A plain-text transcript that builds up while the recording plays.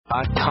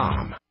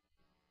BrightSide.com.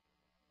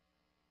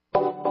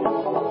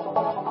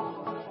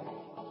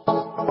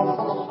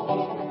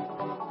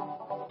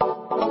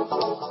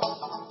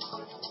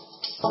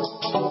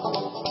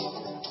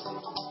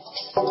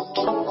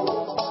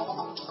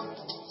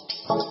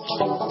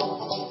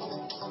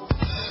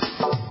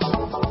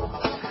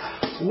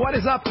 What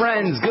is up,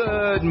 friends?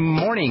 Good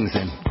mornings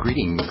and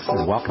greetings,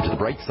 and welcome to the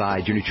Bright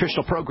Side, your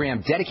nutritional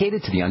program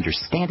dedicated to the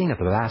understanding of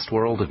the vast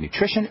world of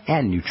nutrition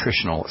and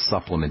nutritional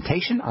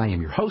supplementation. I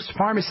am your host,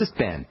 Pharmacist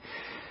Ben,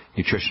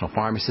 nutritional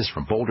pharmacist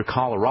from Boulder,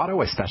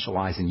 Colorado. I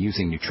specialize in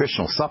using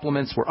nutritional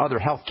supplements where other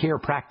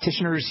healthcare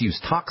practitioners use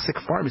toxic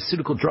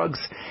pharmaceutical drugs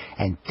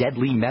and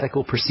deadly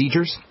medical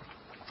procedures.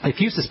 If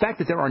you suspect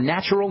that there are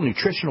natural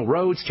nutritional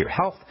roads to your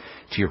health,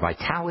 to your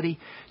vitality,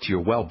 to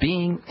your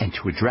well-being, and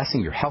to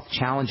addressing your health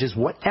challenges,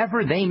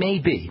 whatever they may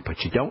be,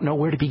 but you don't know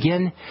where to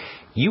begin,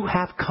 you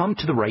have come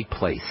to the right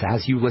place.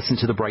 As you listen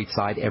to the Bright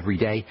Side every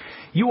day,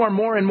 you are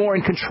more and more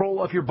in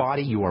control of your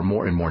body, you are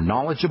more and more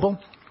knowledgeable,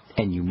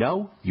 and you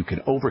know you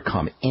can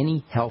overcome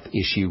any health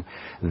issue.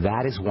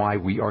 That is why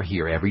we are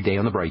here every day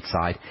on the Bright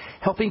Side,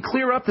 helping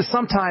clear up the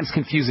sometimes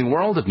confusing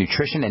world of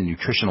nutrition and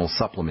nutritional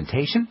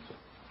supplementation.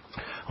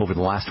 Over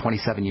the last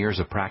 27 years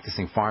of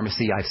practicing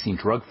pharmacy, I've seen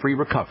drug-free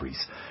recoveries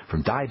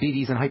from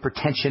diabetes and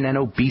hypertension and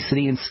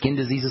obesity and skin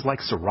diseases like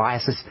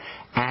psoriasis,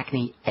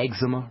 acne,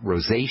 eczema,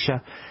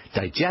 rosacea,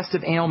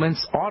 digestive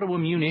ailments,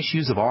 autoimmune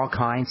issues of all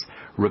kinds,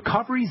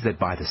 recoveries that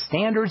by the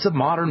standards of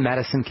modern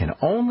medicine can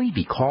only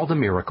be called a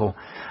miracle.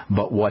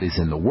 But what is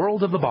in the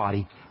world of the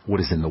body,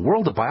 what is in the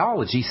world of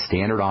biology,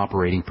 standard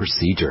operating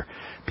procedure,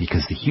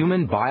 because the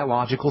human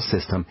biological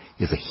system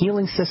is a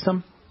healing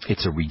system.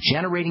 It's a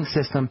regenerating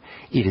system.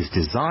 It is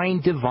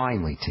designed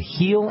divinely to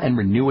heal and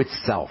renew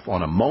itself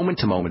on a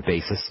moment-to-moment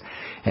basis.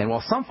 And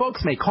while some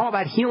folks may call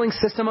that healing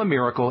system a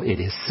miracle, it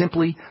is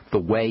simply the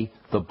way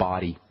the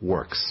body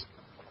works.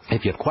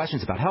 If you have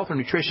questions about health or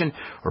nutrition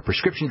or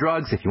prescription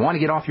drugs, if you want to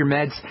get off your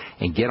meds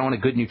and get on a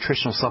good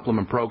nutritional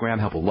supplement program,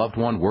 help a loved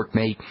one,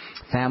 workmate,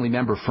 family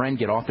member, friend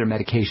get off their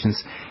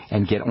medications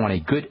and get on a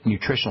good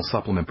nutritional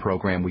supplement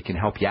program, we can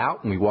help you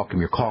out, and we welcome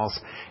your calls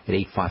at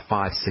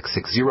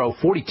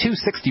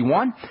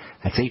 855-660-4261.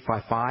 That's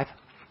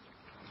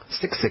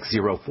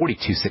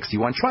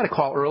 855-660-4261. Try to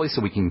call early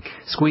so we can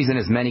squeeze in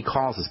as many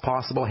calls as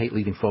possible. Hate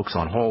leaving folks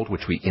on hold,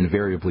 which we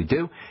invariably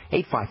do.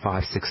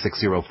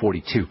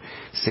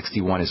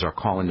 855-660-4261 is our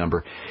call-in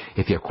number.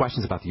 If you have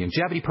questions about the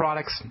longevity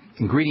products,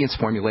 ingredients,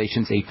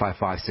 formulations,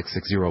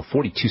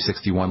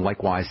 855-660-4261.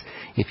 Likewise,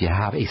 if you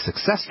have a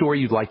success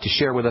story you'd like to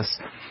share with us,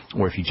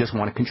 or if you just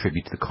want to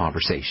contribute to the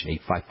conversation,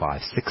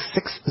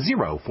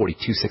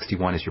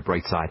 855-660-4261 is your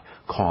Brightside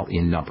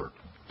call-in number.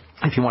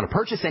 If you want to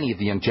purchase any of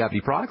the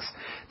longevity products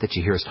that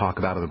you hear us talk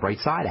about on the Bright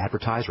Side,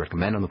 advertise,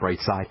 recommend on the Bright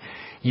Side,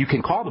 you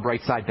can call the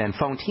Brightside Ben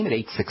phone team at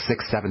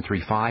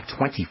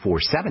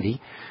 866-735-2470.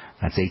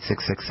 That's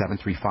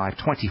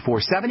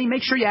 866-735-2470.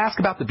 Make sure you ask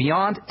about the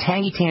Beyond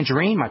Tangy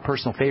Tangerine, my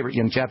personal favorite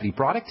longevity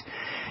product.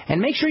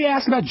 And make sure you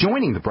ask about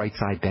joining the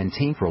Brightside Ben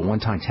team for a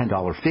one-time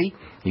 $10 fee.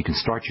 You can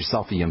start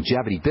yourself a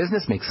longevity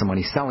business, make some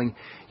money selling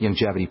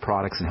longevity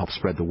products, and help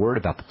spread the word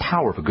about the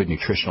power of a good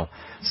nutritional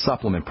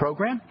supplement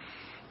program.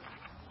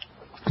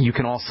 You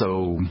can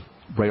also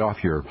write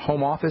off your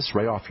home office,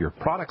 write off your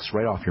products,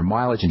 write off your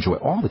mileage, enjoy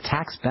all the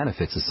tax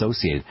benefits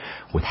associated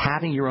with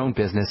having your own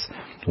business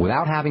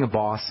without having a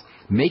boss,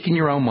 making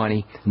your own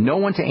money, no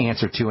one to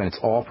answer to, and it's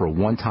all for a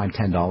one-time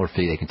 $10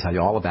 fee. They can tell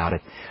you all about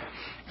it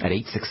at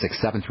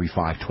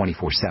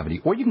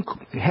 866-735-2470. Or you can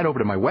head over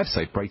to my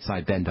website,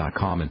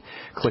 brightsideben.com, and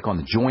click on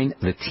the Join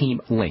the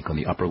Team link on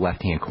the upper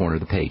left-hand corner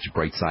of the page,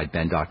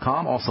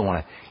 brightsideben.com. Also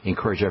want to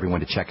encourage everyone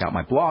to check out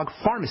my blog,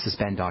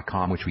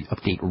 pharmacistben.com, which we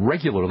update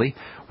regularly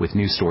with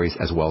news stories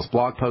as well as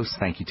blog posts.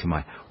 Thank you to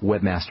my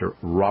webmaster,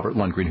 Robert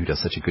Lundgren, who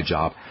does such a good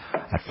job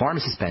at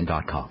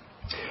pharmacistben.com.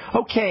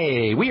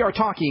 Okay, we are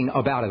talking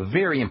about a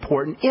very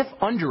important, if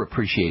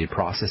underappreciated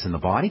process in the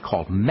body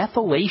called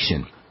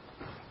methylation.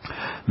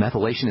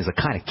 Methylation is a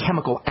kind of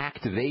chemical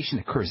activation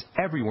that occurs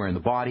everywhere in the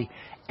body,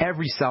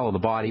 every cell of the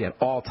body at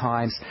all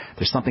times.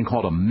 There's something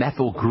called a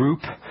methyl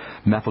group.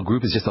 Methyl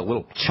group is just a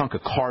little chunk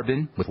of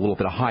carbon with a little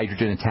bit of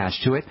hydrogen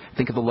attached to it.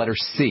 Think of the letter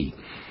C.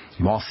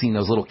 You've all seen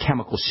those little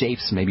chemical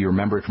shapes. Maybe you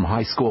remember it from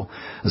high school.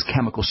 Those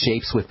chemical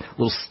shapes with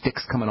little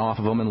sticks coming off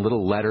of them and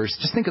little letters.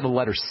 Just think of the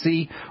letter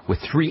C with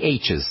 3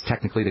 H's.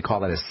 Technically, they call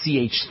that a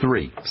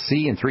CH3.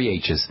 C and 3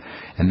 H's.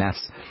 And that's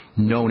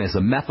known as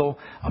a methyl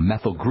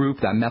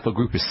group. That methyl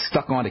group is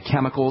stuck onto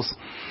chemicals.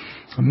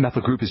 A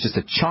methyl group is just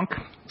a chunk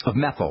of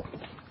methyl.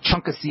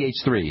 Chunk of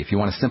CH3, if you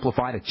want to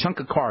simplify it, a chunk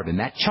of carbon.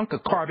 That chunk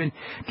of carbon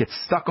gets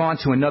stuck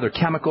onto another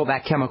chemical.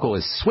 That chemical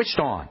is switched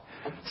on.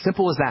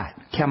 Simple as that.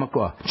 A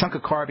chunk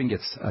of carbon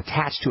gets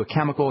attached to a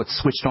chemical. It's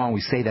switched on. We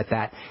say that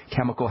that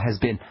chemical has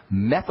been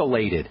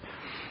methylated.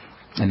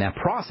 And that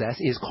process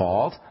is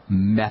called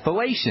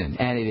methylation.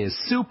 And it is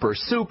super,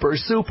 super,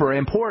 super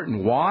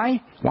important.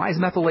 Why? Why is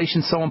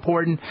methylation so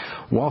important?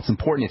 Well, it's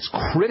important. It's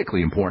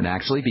critically important,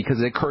 actually,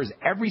 because it occurs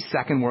every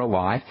second we're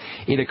alive.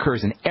 It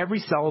occurs in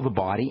every cell of the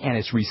body, and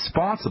it's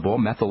responsible,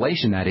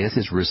 methylation that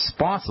is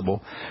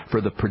responsible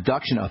for the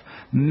production of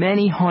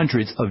many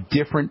hundreds of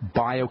different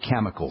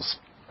biochemicals.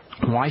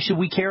 Why should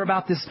we care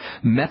about this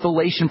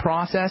methylation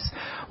process?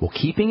 Well,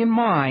 keeping in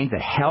mind that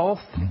health,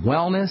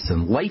 wellness,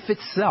 and life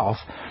itself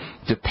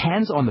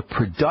depends on the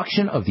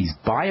production of these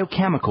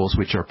biochemicals,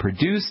 which are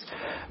produced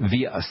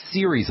via a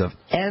series of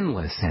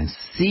endless and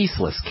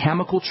ceaseless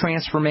chemical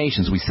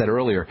transformations. We said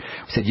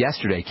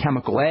yesterday,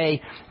 chemical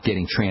A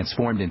getting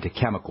transformed into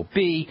chemical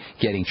B,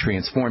 getting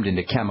transformed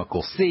into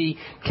chemical C,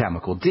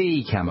 chemical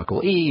D,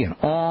 chemical E, and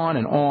on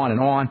and on and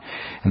on.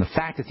 And the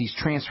fact that these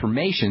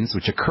transformations,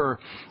 which occur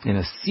in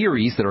a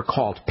series that are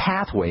called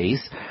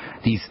pathways,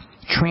 these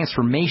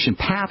transformation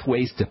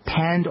pathways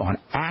depend on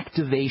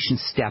activation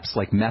steps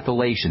like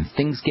methylation,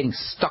 things getting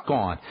stuck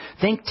on.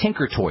 Think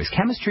Tinker Toys.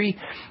 Chemistry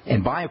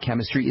and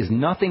biochemistry is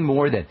nothing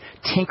more than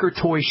Tinker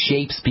Toy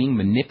shapes being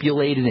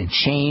manipulated and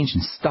changed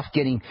and stuff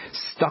getting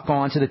stuck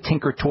onto the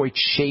Tinker Toy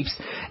shapes,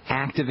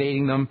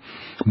 activating them.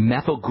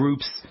 Methyl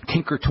groups,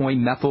 Tinker Toy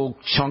methyl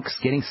chunks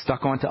getting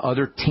stuck onto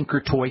other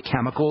Tinker Toy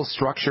chemical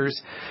structures.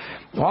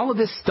 All of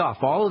this stuff,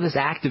 all of this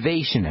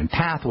activation and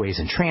pathways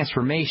and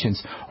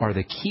transformations are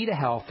the key to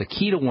health, the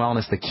key to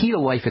wellness, the key to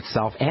life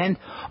itself. And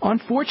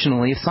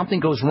unfortunately, if something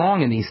goes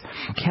wrong in these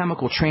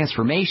chemical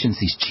transformations,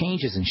 these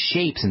changes in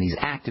shapes and these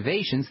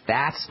activations,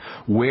 that's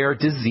where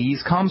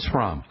disease comes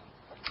from.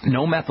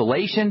 No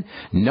methylation,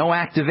 no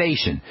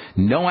activation.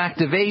 No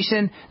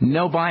activation,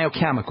 no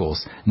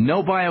biochemicals.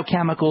 No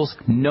biochemicals,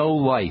 no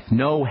life,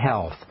 no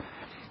health.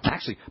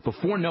 Actually,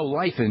 before no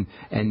life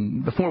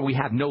and before we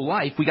have no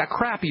life, we got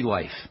crappy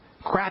life.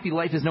 Crappy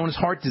life is known as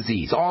heart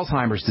disease,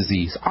 Alzheimer's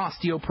disease,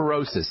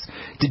 osteoporosis,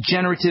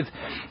 degenerative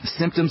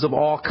symptoms of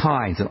all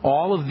kinds. And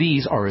all of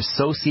these are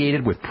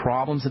associated with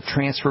problems of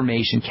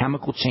transformation,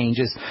 chemical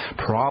changes,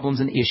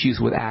 problems and issues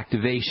with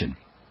activation.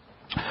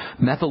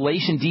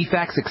 Methylation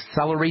defects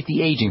accelerate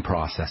the aging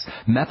process.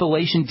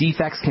 Methylation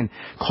defects can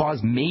cause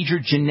major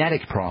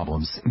genetic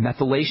problems.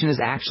 Methylation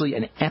is actually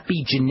an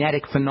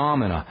epigenetic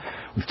phenomena.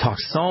 We've talked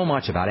so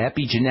much about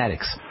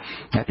epigenetics.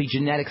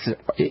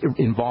 Epigenetics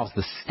involves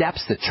the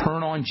steps that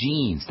turn on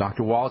genes.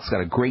 Dr. Wallach's got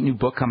a great new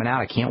book coming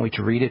out. I can't wait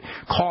to read it,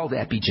 called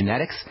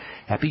Epigenetics.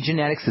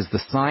 Epigenetics is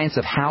the science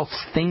of how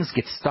things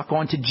get stuck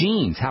onto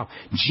genes, how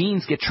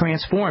genes get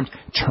transformed,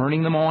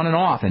 turning them on and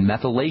off. And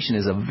methylation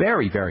is a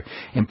very, very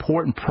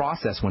important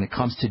process when it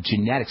comes to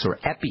genetics, or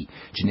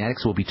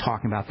epigenetics. We'll be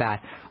talking about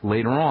that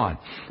later on.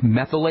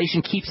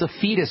 Methylation keeps a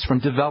fetus from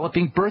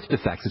developing birth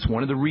defects. It's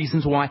one of the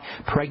reasons why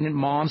pregnant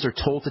moms are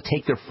told to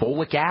take their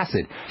folic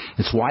acid.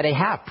 It's why they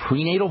have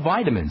prenatal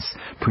vitamins.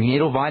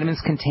 Prenatal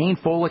vitamins contain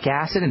folic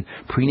acid, and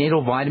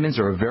prenatal vitamins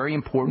are a very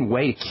important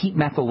way to keep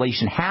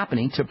methylation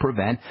happening to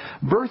prevent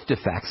birth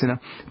defects in a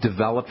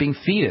developing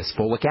fetus.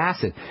 Folic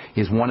acid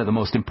is one of the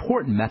most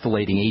important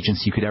methylating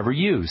agents you could ever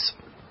use.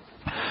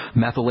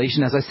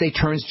 Methylation, as I say,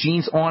 turns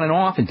genes on and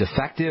off, and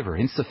defective or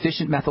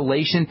insufficient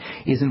methylation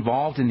is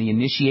involved in the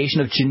initiation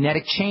of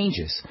genetic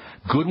changes.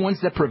 Good ones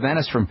that prevent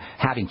us from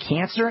having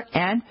cancer,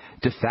 and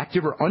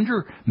defective or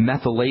under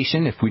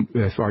methylation,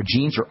 if our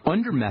genes are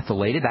under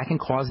methylated, that can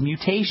cause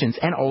mutations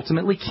and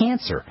ultimately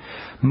cancer.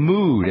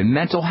 Mood and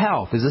mental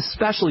health is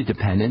especially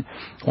dependent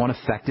on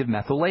effective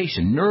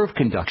methylation. Nerve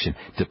conduction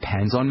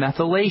depends on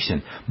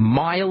methylation.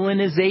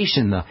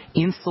 Myelinization, the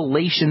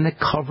insulation that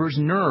covers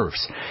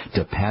nerves,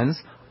 depends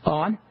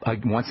on,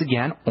 once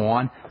again,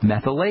 on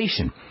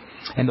methylation.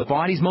 And the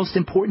body's most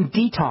important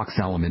detox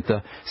element,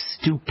 the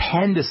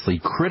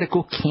stupendously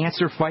critical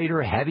cancer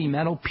fighter, heavy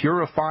metal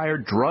purifier,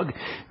 drug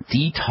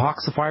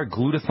detoxifier,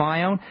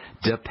 glutathione,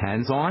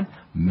 depends on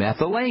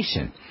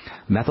methylation.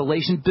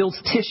 Methylation builds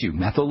tissue.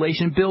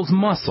 Methylation builds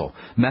muscle.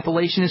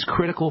 Methylation is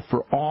critical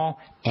for all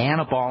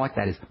anabolic,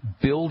 that is,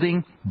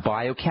 building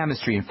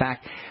biochemistry. In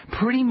fact,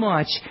 pretty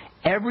much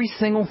every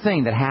single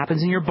thing that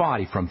happens in your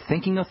body, from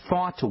thinking a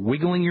thought to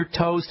wiggling your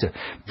toes to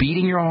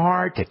beating your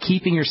heart to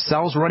keeping your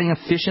cells running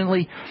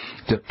efficiently,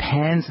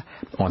 depends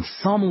on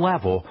some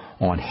level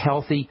on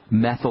healthy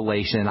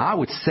methylation. And I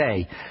would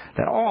say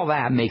that all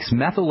that makes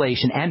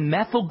methylation and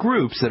methyl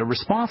groups that are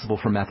responsible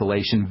for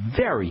methylation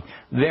very,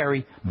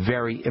 very,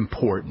 very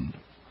important.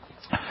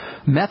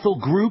 Methyl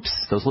groups,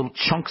 those little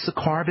chunks of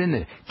carbon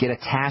that get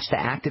attached to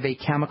activate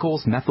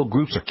chemicals, methyl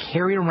groups are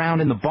carried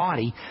around in the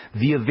body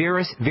via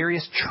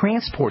various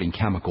transporting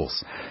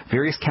chemicals,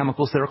 various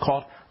chemicals that are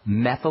called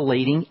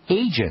methylating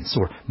agents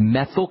or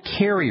methyl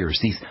carriers.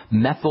 These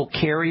methyl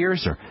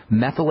carriers or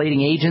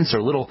methylating agents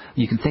are little,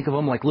 you can think of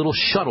them like little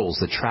shuttles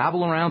that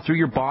travel around through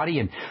your body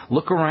and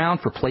look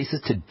around for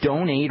places to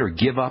donate or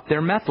give up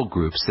their methyl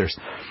groups. There's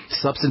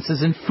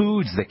substances in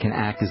foods that can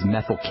act as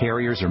methyl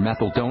carriers or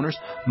methyl donors,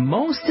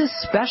 most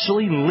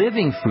especially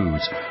living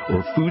foods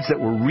or foods that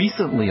were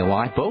recently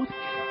alive, both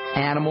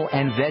animal,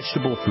 and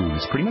vegetable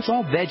foods. Pretty much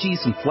all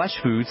veggies and flesh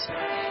foods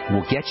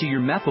will get you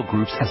your methyl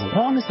groups as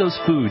long as those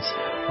foods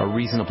are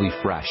reasonably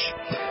fresh.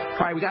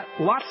 All right, we got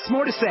lots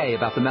more to say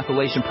about the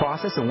methylation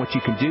process and what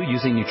you can do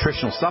using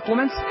nutritional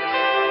supplements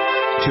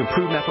to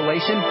improve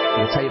methylation.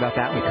 We'll tell you about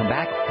that when we come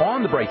back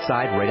on the Bright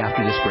Side right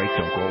after this break.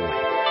 Don't go away.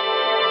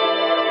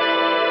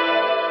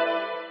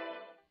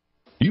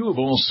 You have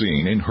all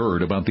seen and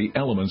heard about the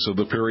elements of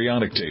the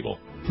periodic table.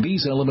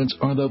 These elements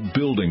are the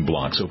building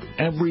blocks of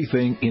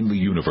everything in the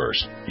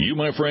universe. You,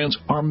 my friends,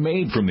 are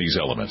made from these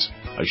elements.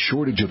 A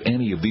shortage of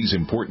any of these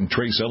important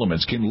trace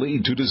elements can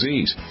lead to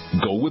disease.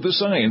 Go with the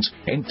science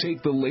and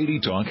take the Lady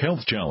Talk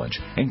Health Challenge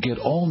and get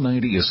all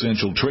 90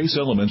 essential trace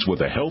elements with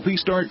a healthy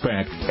start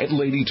pack at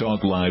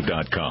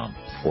LadyTalkLive.com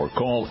or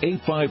call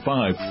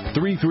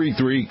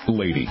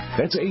 855-333-LADY.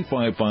 That's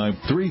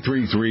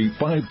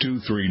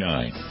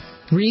 855-333-5239.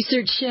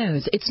 Research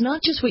shows it's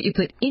not just what you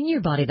put in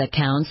your body that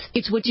counts,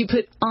 it's what you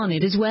put on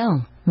it as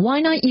well.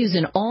 Why not use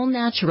an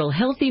all-natural,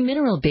 healthy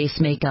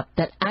mineral-based makeup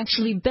that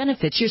actually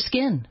benefits your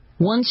skin?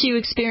 Once you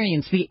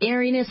experience the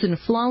airiness and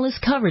flawless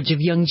coverage of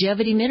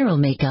Longevity mineral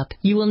makeup,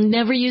 you will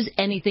never use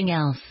anything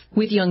else.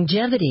 With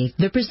Longevity,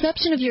 the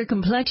perception of your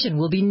complexion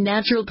will be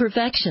natural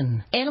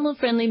perfection.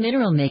 Animal-friendly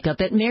mineral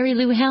makeup at Mary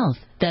Lou Health.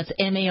 That's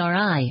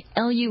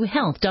MARILU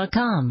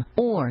Health.com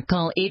or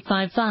call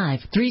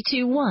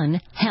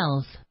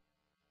 855-321-HEALTH.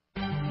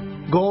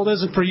 Gold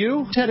isn't for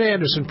you? Ted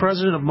Anderson,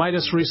 president of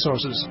Midas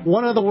Resources,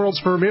 one of the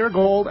world's premier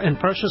gold and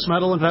precious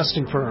metal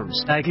investing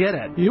firms. I get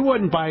it. You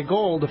wouldn't buy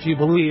gold if you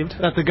believed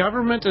that the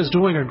government is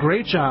doing a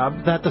great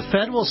job, that the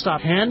Fed will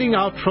stop handing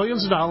out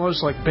trillions of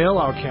dollars like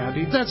bailout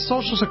candy, that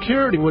Social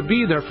Security would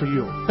be there for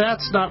you.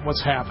 That's not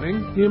what's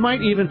happening. You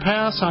might even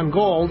pass on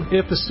gold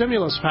if the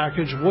stimulus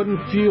package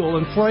wouldn't fuel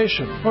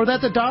inflation, or that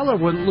the dollar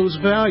wouldn't lose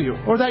value,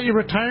 or that your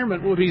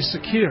retirement would be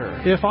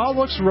secure. If all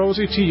looks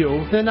rosy to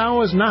you, then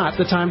now is not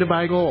the time to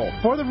buy gold.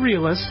 For the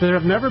realists, there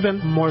have never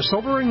been more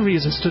sobering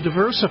reasons to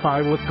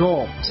diversify with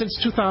gold. Since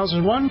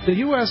 2001, the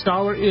U.S.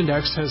 dollar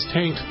index has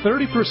tanked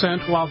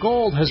 30%, while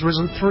gold has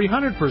risen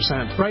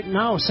 300%. Right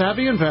now,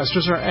 savvy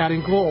investors are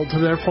adding gold to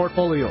their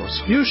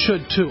portfolios. You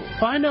should too.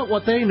 Find out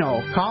what they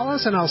know. Call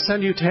us and I'll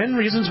send you 10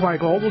 reasons why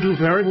gold will do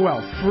very well,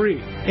 free.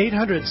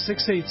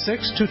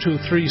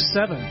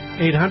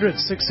 800-686-2237.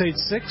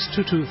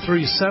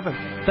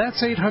 800-686-2237.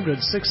 That's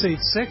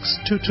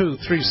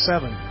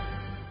 800-686-2237.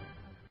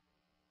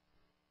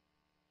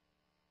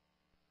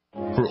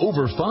 For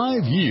over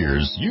 5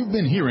 years, you've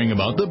been hearing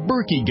about the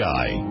Berkey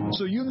guy,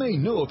 so you may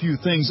know a few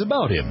things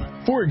about him.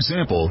 For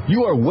example,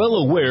 you are well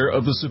aware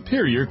of the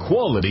superior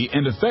quality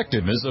and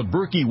effectiveness of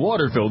Berkey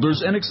water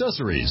filters and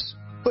accessories.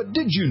 But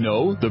did you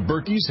know the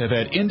Berkeys have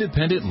had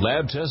independent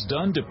lab tests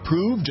done to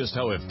prove just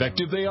how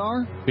effective they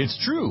are? It's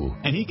true,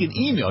 and he can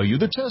email you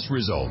the test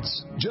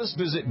results. Just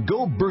visit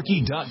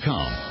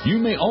GoBerkey.com. You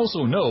may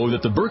also know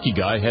that the Berkey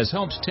guy has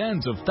helped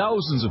tens of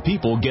thousands of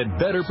people get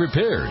better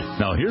prepared.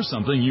 Now here's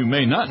something you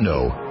may not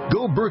know.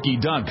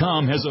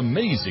 GoBerkey.com has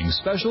amazing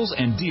specials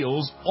and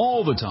deals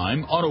all the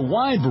time on a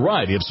wide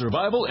variety of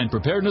survival and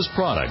preparedness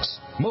products.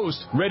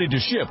 Most ready to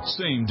ship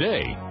same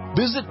day.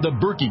 Visit the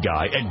Berkey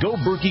guy at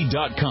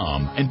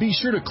GoBerkey.com and be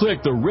sure to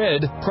click the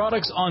red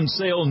Products on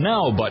Sale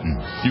Now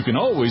button. You can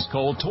always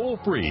call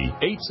toll-free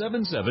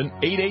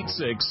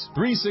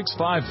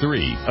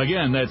 877-886-3653.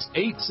 Again, that's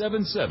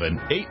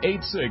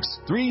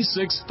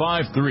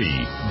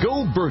 877-886-3653.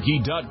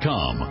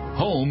 GoBerkey.com,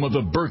 home of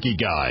the Berkey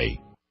guy.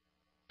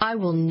 I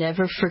will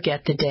never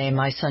forget the day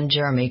my son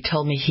Jeremy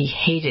told me he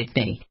hated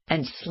me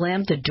and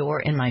slammed the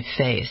door in my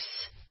face.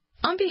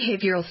 I'm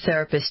behavioral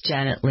therapist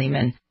Janet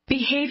Lehman.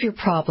 Behavior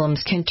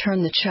problems can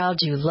turn the child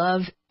you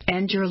love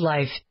and your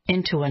life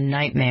into a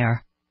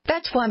nightmare.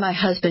 That's why my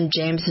husband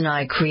James and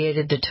I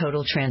created the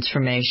Total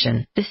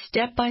Transformation, the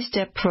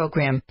step-by-step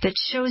program that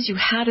shows you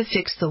how to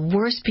fix the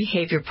worst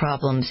behavior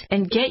problems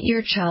and get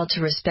your child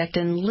to respect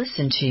and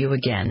listen to you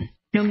again.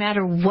 No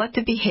matter what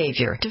the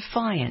behavior,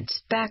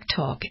 defiance,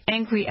 backtalk,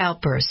 angry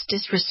outbursts,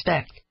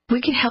 disrespect,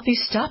 we can help you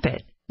stop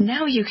it.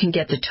 Now you can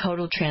get the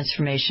Total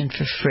Transformation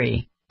for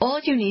free.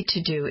 All you need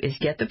to do is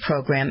get the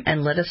program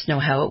and let us know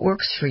how it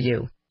works for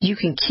you. You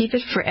can keep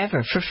it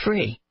forever for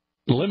free.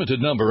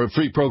 Limited number of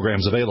free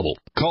programs available.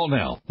 Call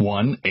now.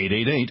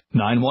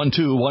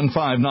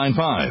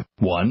 1-888-912-1595.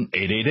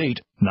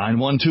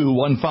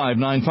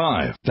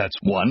 1-888-912-1595. That's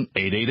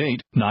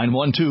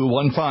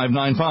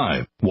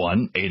 1-888-912-1595.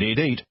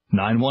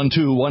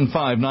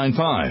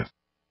 1-888-912-1595.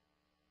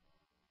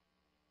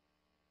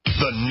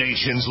 The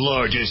nation's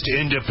largest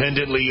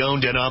independently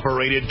owned and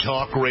operated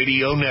talk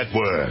radio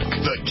network.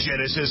 The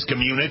Genesis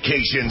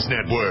Communications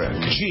Network.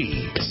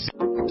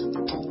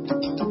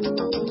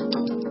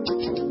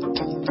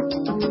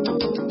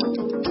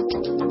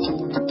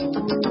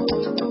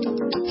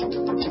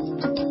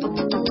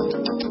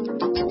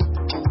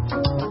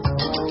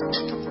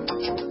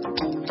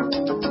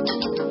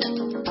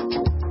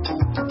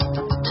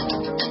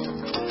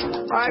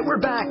 All right, we're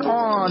back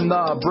on on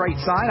the Bright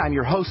Side. I'm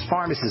your host,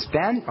 Pharmacist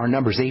Ben. Our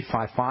number is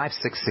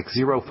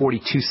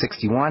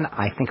 855-660-4261.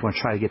 I think I'm going to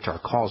try to get to our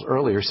calls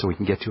earlier so we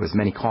can get to as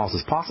many calls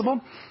as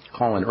possible.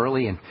 Call in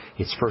early, and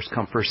it's first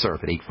come, first serve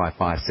at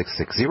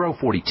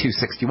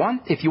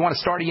 855-660-4261. If you want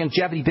to start a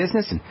longevity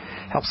business and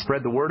help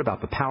spread the word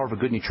about the power of a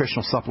good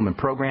nutritional supplement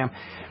program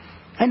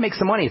and make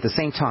some money at the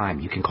same time,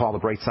 you can call the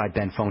Brightside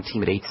Ben phone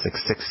team at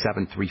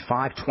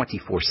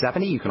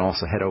 866-735-2470. You can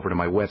also head over to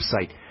my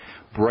website,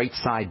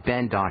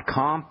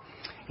 brightsideben.com,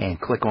 and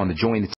click on the Join the